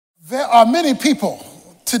There are many people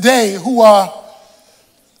today who are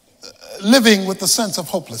living with a sense of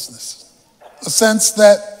hopelessness, a sense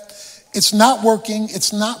that it's not working,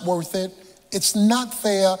 it's not worth it, it's not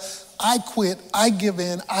fair, I quit, I give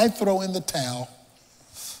in, I throw in the towel,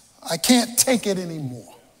 I can't take it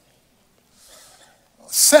anymore.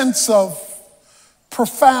 A sense of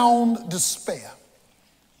profound despair.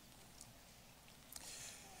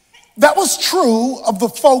 That was true of the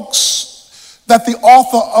folks that the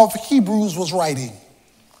author of Hebrews was writing.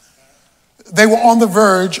 They were on the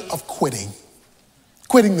verge of quitting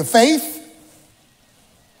the faith,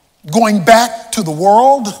 going back to the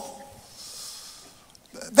world.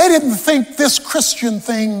 They didn't think this Christian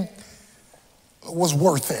thing was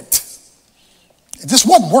worth it. It just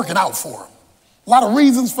wasn't working out for them. A lot of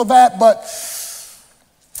reasons for that, but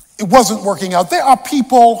it wasn't working out. There are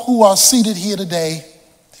people who are seated here today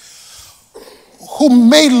who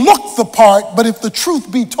may look the part, but if the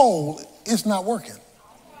truth be told, it's not working.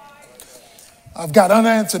 I've got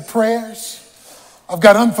unanswered prayers. I've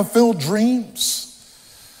got unfulfilled dreams.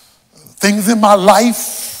 Things in my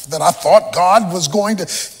life that I thought God was going to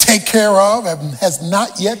take care of has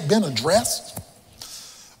not yet been addressed.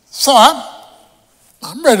 So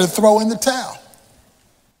I'm ready to throw in the towel.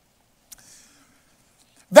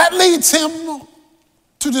 That leads him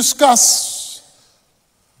to discuss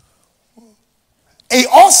an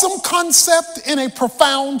awesome concept in a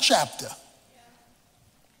profound chapter.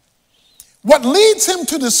 What leads him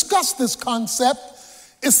to discuss this concept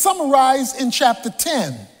is summarized in chapter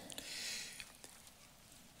 10,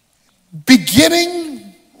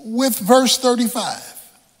 beginning with verse 35.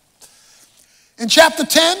 In chapter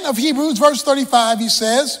 10 of Hebrews, verse 35, he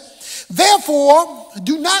says, "Therefore,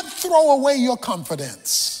 do not throw away your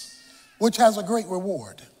confidence, which has a great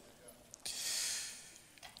reward.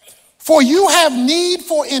 For you have need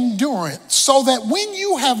for endurance, so that when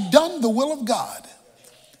you have done the will of God,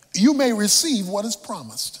 you may receive what is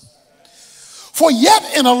promised. For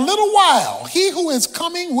yet in a little while, he who is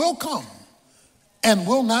coming will come and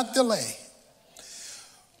will not delay.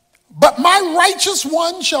 But my righteous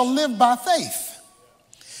one shall live by faith.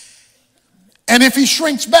 And if he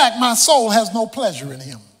shrinks back, my soul has no pleasure in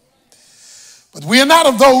him. But we are not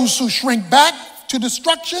of those who shrink back to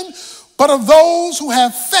destruction, but of those who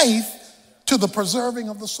have faith to the preserving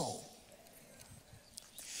of the soul."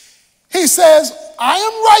 He says, I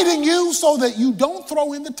am writing you so that you don't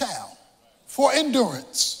throw in the towel for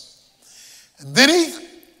endurance. And then he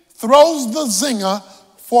throws the zinger,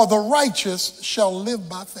 for the righteous shall live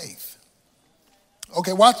by faith.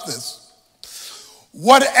 Okay, watch this.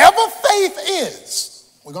 Whatever faith is,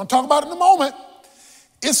 we're going to talk about it in a moment,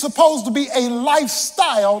 it's supposed to be a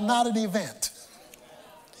lifestyle, not an event.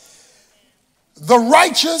 The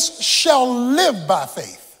righteous shall live by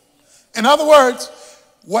faith. In other words,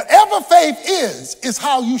 whatever faith is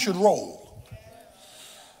how you should roll.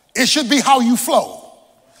 It should be how you flow.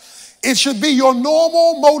 It should be your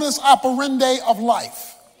normal modus operandi of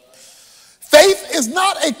life. Faith is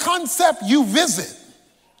not a concept you visit.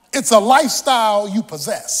 It's a lifestyle you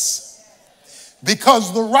possess.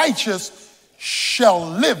 Because the righteous shall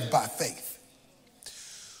live by faith.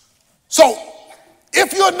 So,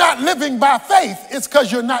 if you're not living by faith, it's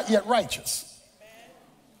because you're not yet righteous.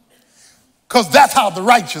 Because that's how the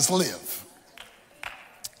righteous live.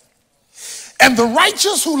 And the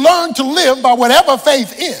righteous who learn to live by whatever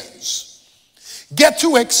faith is get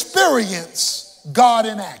to experience God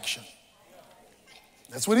in action.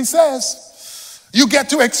 That's what he says. You get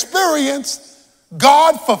to experience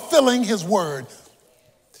God fulfilling his word.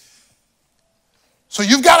 So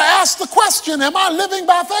you've got to ask the question, am I living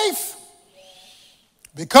by faith?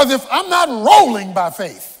 Because if I'm not rolling by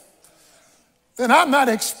faith, then I'm not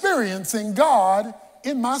experiencing God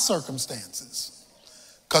in my circumstances.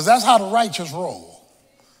 Because that's how the righteous roll.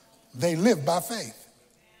 They live by faith.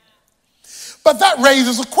 But that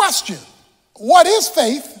raises a question. What is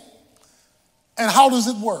faith and how does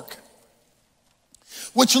it work?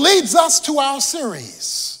 Which leads us to our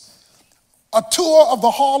series, a tour of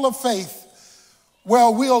the Hall of Faith, where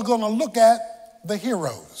we are going to look at the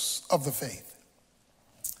heroes of the faith.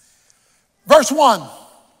 Verse 1.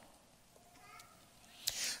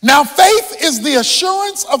 Now faith is the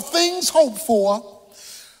assurance of things hoped for,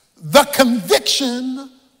 the conviction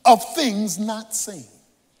of things not seen.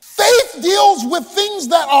 Faith deals with things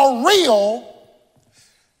that are real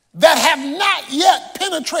that have not yet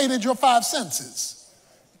penetrated your five senses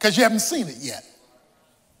because you haven't seen it yet.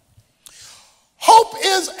 Hope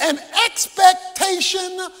is an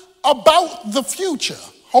expectation about the future.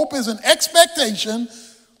 Hope is an expectation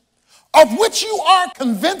of which you are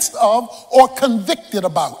convinced of or convicted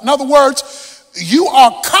about. In other words, you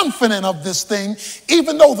are confident of this thing,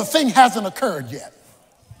 even though the thing hasn't occurred yet.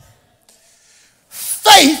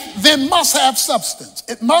 Faith then must have substance.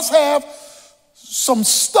 It must have some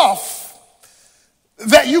stuff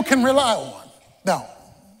that you can rely on. Now,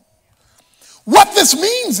 what this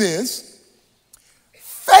means is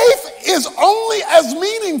faith is only as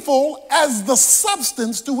meaningful as the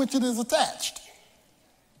substance to which it is attached.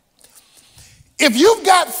 If you've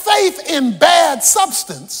got faith in bad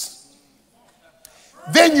substance,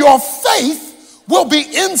 then your faith will be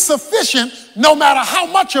insufficient no matter how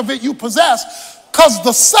much of it you possess, because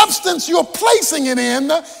the substance you're placing it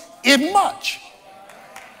in isn't much.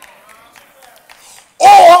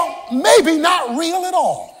 Or maybe not real at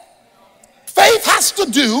all. Faith has to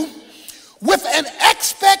do with an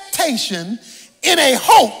expectation in a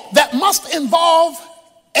hope that must involve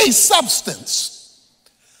a substance.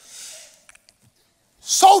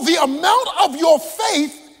 So the amount of your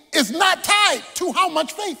faith is not tied to how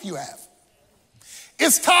much faith you have.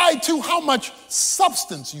 It's tied to how much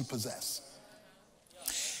substance you possess.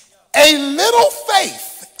 A little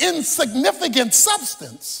faith in significant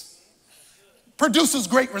substance produces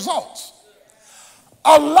great results.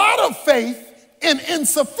 A lot of faith in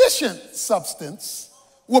insufficient substance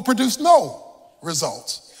will produce no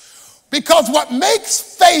results. Because what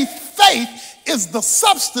makes faith faith is the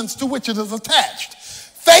substance to which it is attached.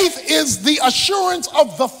 Faith is the assurance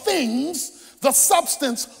of the things the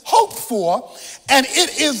substance hoped for, and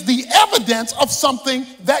it is the evidence of something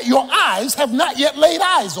that your eyes have not yet laid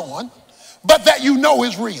eyes on, but that you know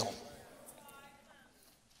is real.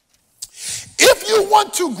 If you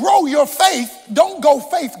want to grow your faith, don't go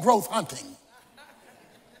faith growth hunting.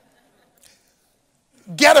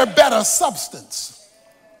 Get a better substance.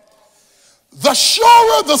 The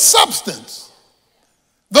surer the substance,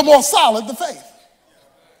 the more solid the faith.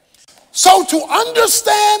 So to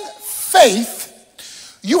understand faith,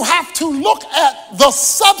 you have to look at the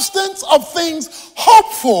substance of things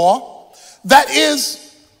hoped for, that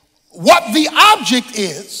is what the object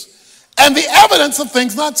is, and the evidence of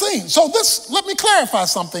things not seen. So let me clarify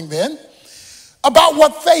something then about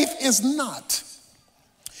what faith is not.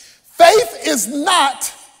 Faith is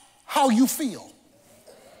not how you feel.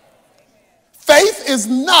 Faith is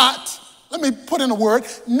not, let me put in a word,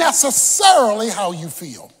 necessarily how you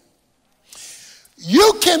feel.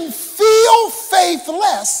 You can feel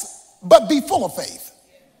faithless, but be full of faith.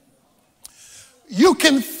 You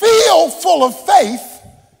can feel full of faith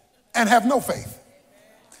and have no faith.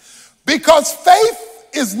 Because faith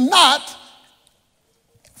is not,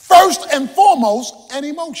 first and foremost, an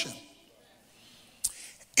emotion.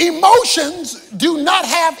 Emotions do not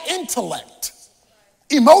have intellect.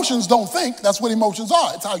 Emotions don't think. That's what emotions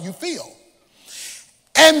are. It's how you feel.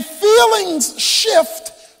 And feelings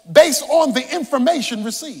shift based on the information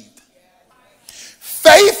received.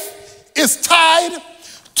 Faith is tied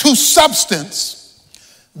to substance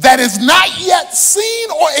that is not yet seen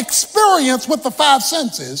or experienced with the five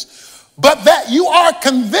senses, but that you are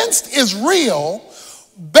convinced is real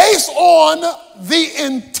based on the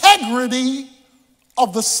integrity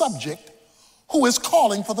of the subject who is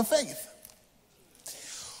calling for the faith.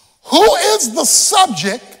 Who is the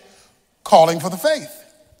subject calling for the faith?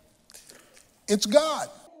 It's God.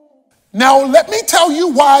 Now, let me tell you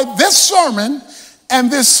why this sermon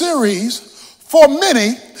and this series, for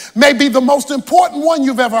many, may be the most important one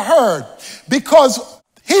you've ever heard. Because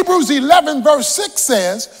Hebrews 11 verse 6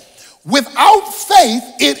 says, without faith,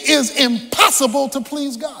 it is impossible to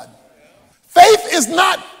please God. Faith is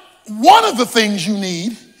not one of the things you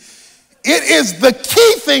need. It is the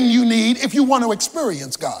key thing you need if you want to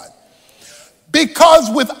experience God.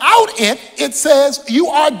 Because without it, it says you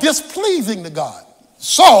are displeasing to God.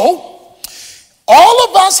 So, all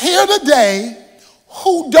of us here today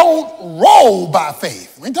who don't roll by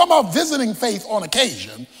faith, we're talking about visiting faith on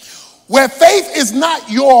occasion, where faith is not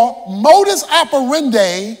your modus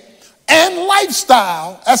operandi and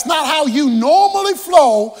lifestyle, that's not how you normally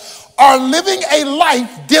flow, are living a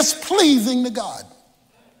life displeasing to God.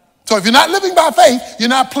 So if you're not living by faith, you're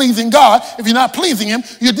not pleasing God. If you're not pleasing him,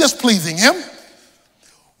 you're displeasing him.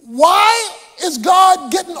 Why is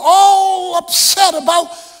God getting all upset about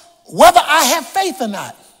whether I have faith or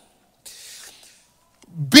not?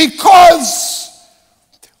 Because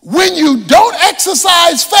when you don't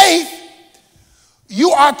exercise faith,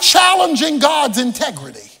 you are challenging God's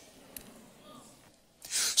integrity.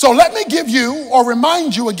 So let me give you or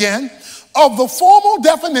remind you again of the formal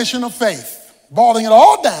definition of faith. Boiling it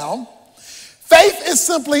all down, faith is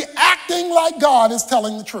simply acting like God is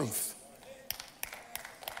telling the truth.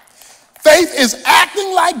 Faith is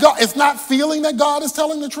acting like God. It's not feeling that God is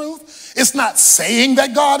telling the truth. It's not saying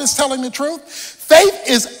that God is telling the truth. Faith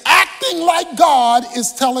is acting like God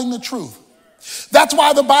is telling the truth. That's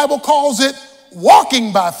why the Bible calls it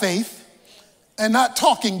walking by faith and not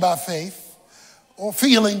talking by faith or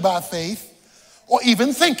feeling by faith or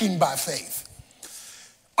even thinking by faith.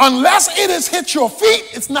 Unless it has hit your feet,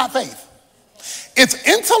 it's not faith. It's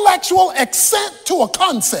intellectual assent to a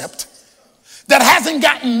concept that hasn't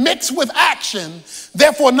gotten mixed with action,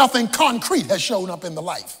 therefore nothing concrete has shown up in the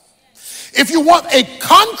life. If you want a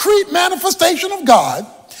concrete manifestation of God,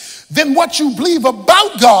 then what you believe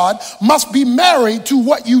about God must be married to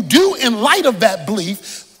what you do in light of that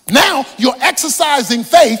belief. Now you're exercising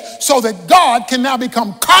faith so that God can now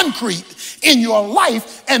become concrete in your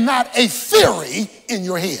life and not a theory in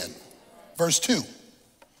your head. Verse 2.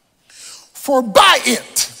 For by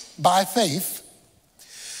it, by faith,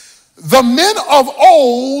 the men of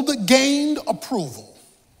old gained approval.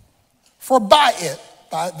 For by it,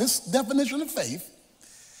 by this definition of faith,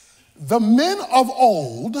 the men of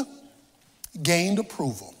old gained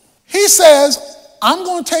approval. He says, I'm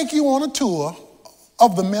going to take you on a tour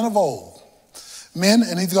of the men of old. Men,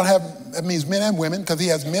 and he's going to have, that means men and women, because he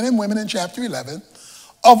has men and women in chapter 11,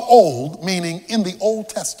 of old, meaning in the Old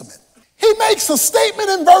Testament. He makes a statement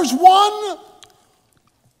in verse 1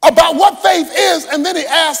 about what faith is, and then he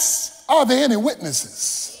asks, are there any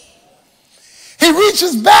witnesses? He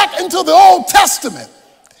reaches back into the Old Testament,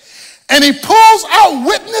 and he pulls out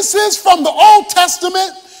witnesses from the Old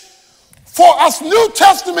Testament for us New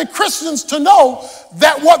Testament Christians to know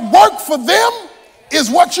that what worked for them is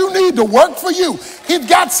what you need to work for you. He's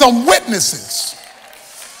got some witnesses.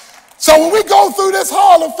 So when we go through this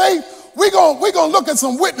hall of faith, we're going to look at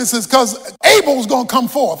some witnesses, because Abel's going to come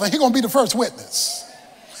forth, and he's going to be the first witness.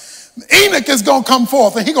 Enoch is going to come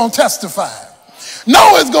forth, and he's going to testify.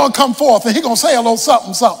 Noah's going to come forth, and he's going to say a little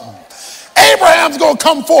something, something. Abraham's going to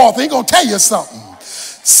come forth, and he's going to tell you something.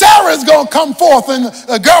 Sarah's going to come forth, and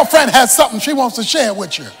a girlfriend has something she wants to share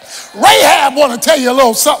with you. Rahab want to tell you a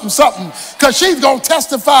little something, something, because she's going to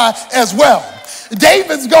testify as well.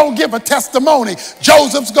 David's going to give a testimony.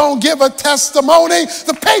 Joseph's going to give a testimony.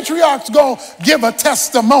 The patriarch's going to give a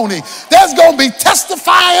testimony. There's going to be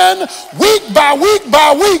testifying week by week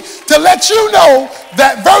by week to let you know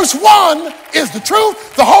that verse 1 is the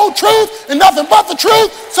truth, the whole truth, and nothing but the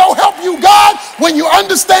truth. So help you God when you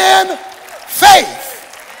understand faith.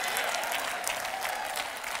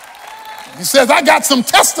 He says, I got some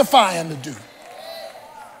testifying to do.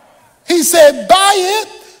 He said, by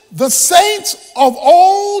it, the saints of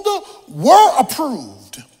old were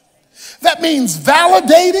approved. That means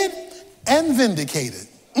validated and vindicated.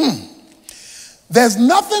 There's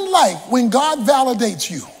nothing like when God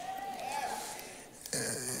validates you.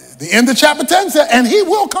 The end of chapter 10 said, and he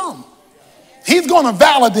will come. He's going to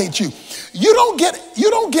validate you. You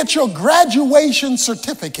don't get your graduation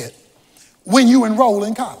certificate when you enroll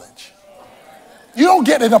in college. You don't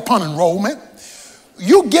get it upon enrollment.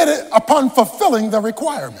 You get it upon fulfilling the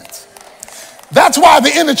requirements. That's why the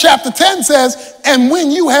end of chapter 10 says, and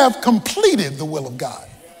when you have completed the will of God.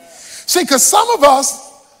 See, because some of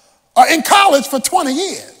us are in college for 20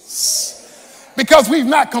 years because we've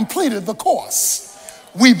not completed the course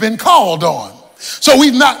we've been called on. So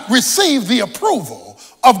we've not received the approval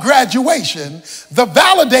of graduation, the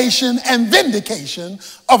validation and vindication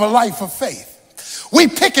of a life of faith. We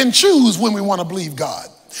pick and choose when we want to believe God.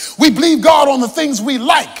 We believe God on the things we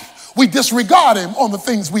like. We disregard him on the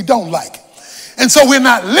things we don't like. And so we're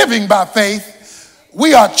not living by faith.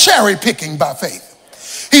 We are cherry picking by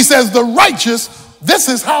faith. He says the righteous, this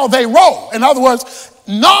is how they roll. In other words,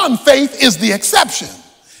 non-faith is the exception.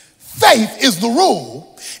 Faith is the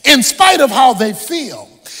rule in spite of how they feel.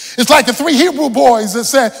 It's like the 3 Hebrew boys that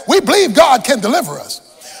said, we believe God can deliver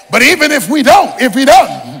us. But even if he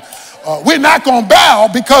doesn't, we're not going to bow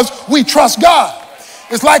because we trust God.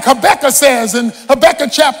 It's like Habakkuk says in Habakkuk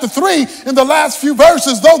chapter 3 in the last few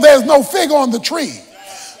verses, though there's no fig on the tree,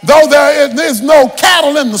 though there is no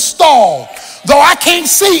cattle in the stall, though I can't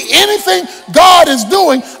see anything God is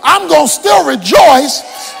doing, I'm going to still rejoice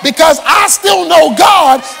because I still know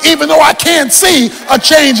God, even though I can't see a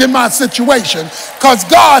change in my situation, because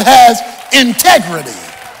God has integrity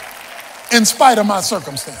in spite of my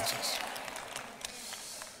circumstances.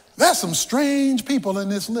 There's some strange people in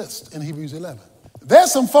this list in Hebrews 11.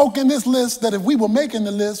 There's some folk in this list that if we were making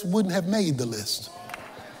the list, wouldn't have made the list.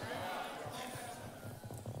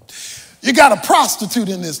 You got a prostitute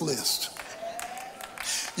in this list.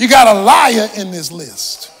 You got a liar in this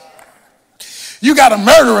list. You got a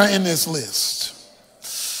murderer in this list.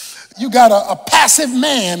 You got a passive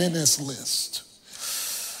man in this list.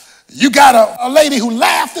 You got a lady who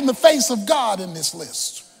laughed in the face of God in this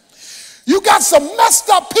list. You got some messed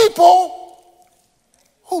up people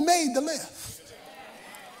who made the list.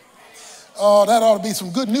 Oh, that ought to be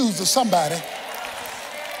some good news to somebody.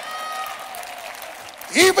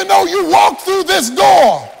 Even though you walk through this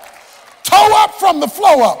door, toe up from the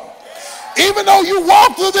flow up, even though you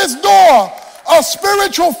walk through this door of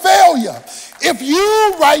spiritual failure, if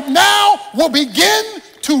you right now will begin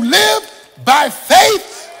to live by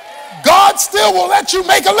faith, God still will let you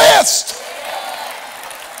make a list.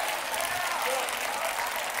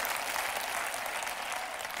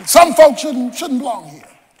 Some folks shouldn't belong here.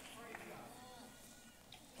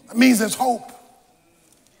 That means there's hope.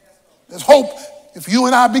 There's hope if you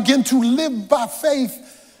and I begin to live by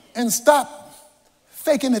faith and stop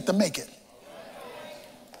faking it to make it.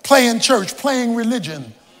 Playing church, playing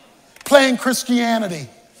religion, playing Christianity,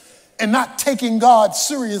 and not taking God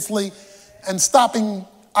seriously and stopping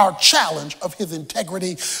our challenge of his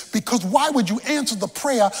integrity. Because why would you answer the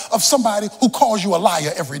prayer of somebody who calls you a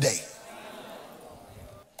liar every day?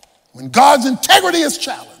 When God's integrity is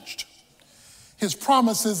challenged, his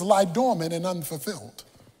promises lie dormant and unfulfilled.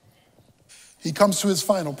 He comes to his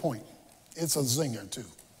final point. It's a zinger too.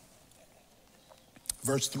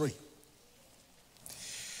 Verse 3.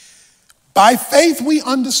 By faith we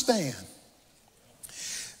understand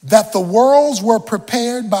that the worlds were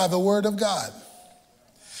prepared by the word of God,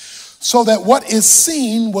 so that what is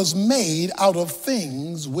seen was made out of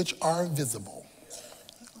things which are visible.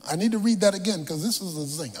 I need to read that again because this is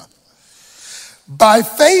a zinger. By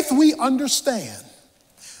faith we understand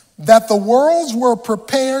that the worlds were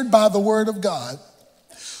prepared by the word of God,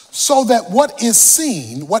 so that what is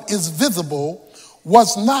seen, what is visible,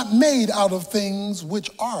 was not made out of things which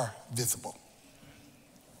are visible.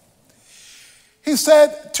 He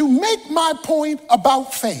said, to make my point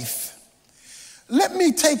about faith, let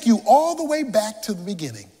me take you all the way back to the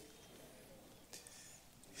beginning.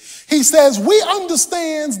 He says, we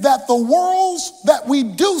understand that the worlds that we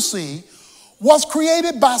do see was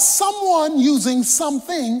created by someone using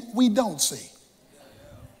something we don't see.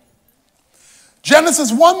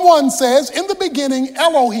 Genesis 1:1 says, in the beginning,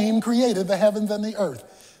 Elohim created the heavens and the earth.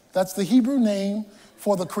 That's the Hebrew name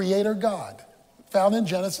for the creator God, found in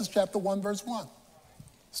Genesis chapter 1, verse 1.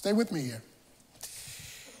 Stay with me here.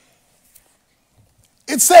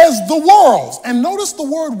 It says the worlds, and notice the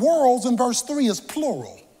word worlds in verse 3 is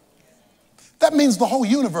plural. That means the whole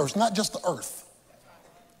universe, not just the earth.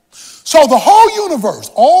 So the whole universe,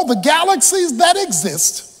 all the galaxies that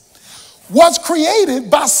exist, was created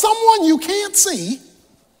by someone you can't see,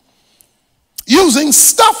 using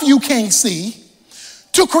stuff you can't see,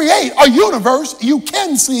 to create a universe you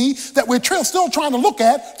can see that we're still trying to look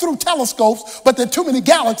at through telescopes, but there are too many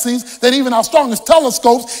galaxies that even our strongest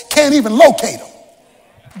telescopes can't even locate them.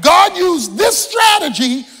 God used this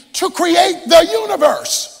strategy to create the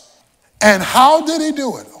universe. And how did he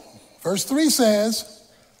do it? Verse 3 says,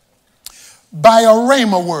 by a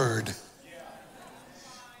rhema word.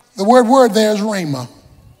 The word there is rhema.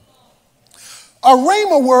 A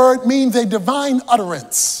rhema word means a divine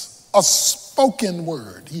utterance, a spoken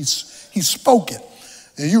word. He spoke it.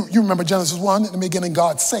 You remember Genesis 1, in the beginning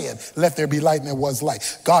God said, let there be light, and there was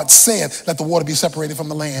light. God said, let the water be separated from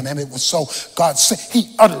the land, and it was so. God said,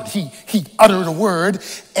 he uttered a word,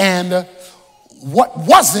 and what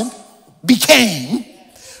wasn't became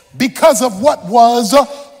because of what was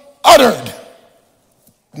uttered.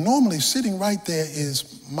 Normally sitting right there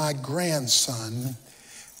is my grandson,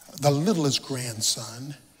 the littlest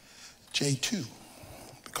grandson, J2.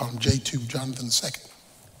 We call him J2, Jonathan II.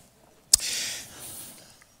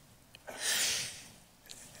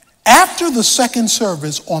 After the second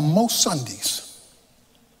service on most Sundays,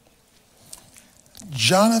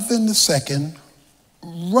 Jonathan II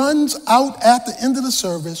runs out at the end of the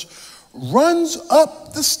service, runs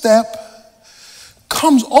up the step,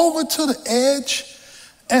 comes over to the edge,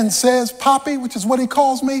 and says, Poppy, which is what he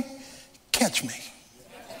calls me, catch me.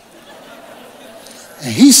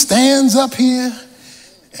 And he stands up here,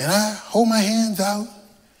 and I hold my hands out,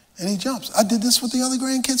 and he jumps. I did this with the other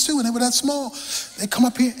grandkids too, when they were that small. They come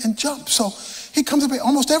up here and jump. So he comes up here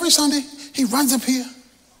almost every Sunday. He runs up here,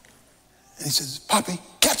 and he says, Poppy,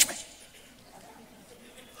 catch me.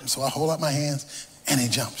 And so I hold up my hands, and he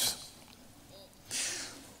jumps.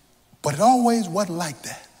 But it always wasn't like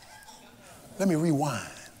that. Let me rewind.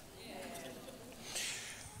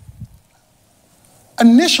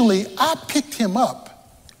 Initially, I picked him up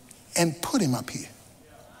and put him up here.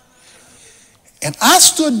 And I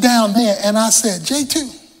stood down there and I said,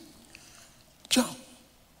 J2, jump.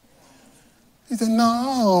 He said,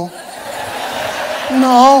 no,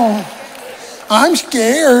 I'm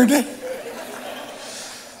scared.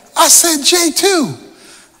 I said, J2,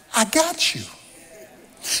 I got you.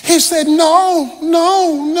 He said, no.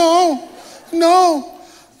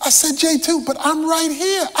 I said, J2, but I'm right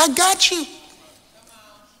here. I got you.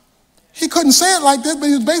 He couldn't say it like this, but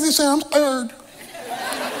he was basically saying, I'm scared.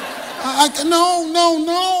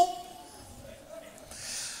 No.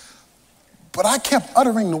 But I kept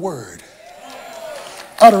uttering the word.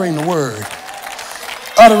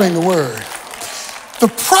 The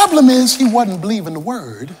problem is he wasn't believing the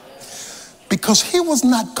word because he was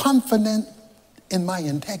not confident in my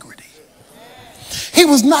integrity. He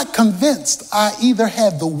was not convinced I either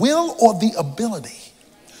had the will or the ability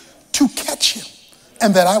to catch him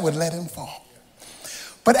and that I would let him fall.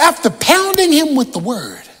 But after pounding him with the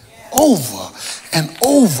word over and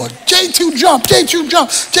over, J2 jump, J2 jump,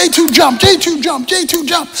 J2 jump, J2 jump, J2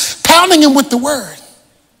 jump, pounding him with the word,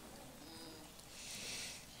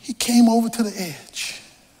 he came over to the edge.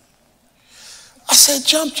 I said,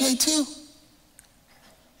 jump, J2.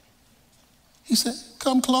 He said,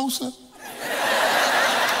 come closer.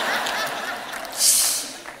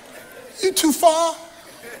 You're too far.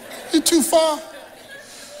 You're too far.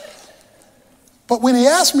 But when he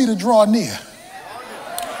asked me to draw near,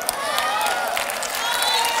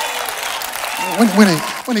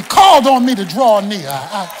 when he called on me to draw near,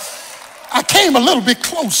 I came a little bit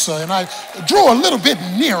closer and I drew a little bit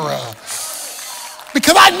nearer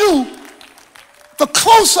because I knew the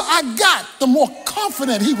closer I got, the more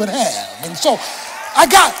confident he would have. And so I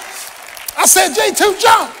said, J2,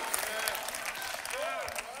 jump.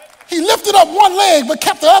 He lifted up one leg but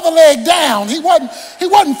kept the other leg down. He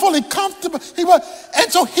wasn't fully comfortable.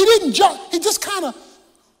 And so he didn't jump. He just kind of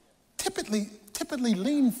typically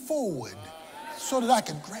leaned forward so that I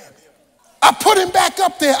could grab him. I put him back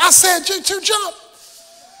up there. I said, J2, jump.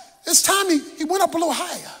 This time he went up a little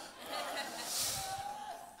higher.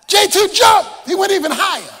 J2, jump. He went even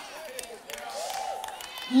higher.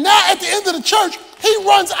 Now at the end of the church, he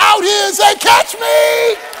runs out here and says, catch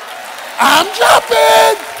me. I'm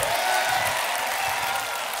jumping.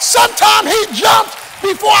 Sometimes he jumps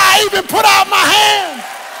before I even put out my hand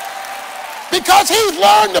because he's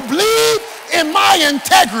learned to believe in my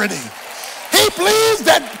integrity. He believes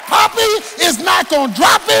that Poppy is not going to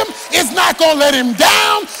drop him, is not going to let him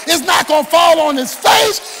down, is not going to fall on his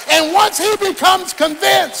face. And once he becomes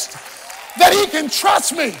convinced that he can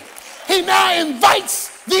trust me, he now invites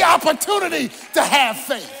the opportunity to have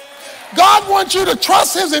faith. God wants you to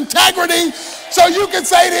trust his integrity so you can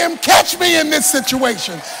say to him, catch me in this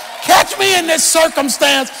situation. Catch me in this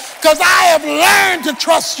circumstance because I have learned to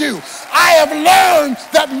trust you. I have learned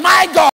that my God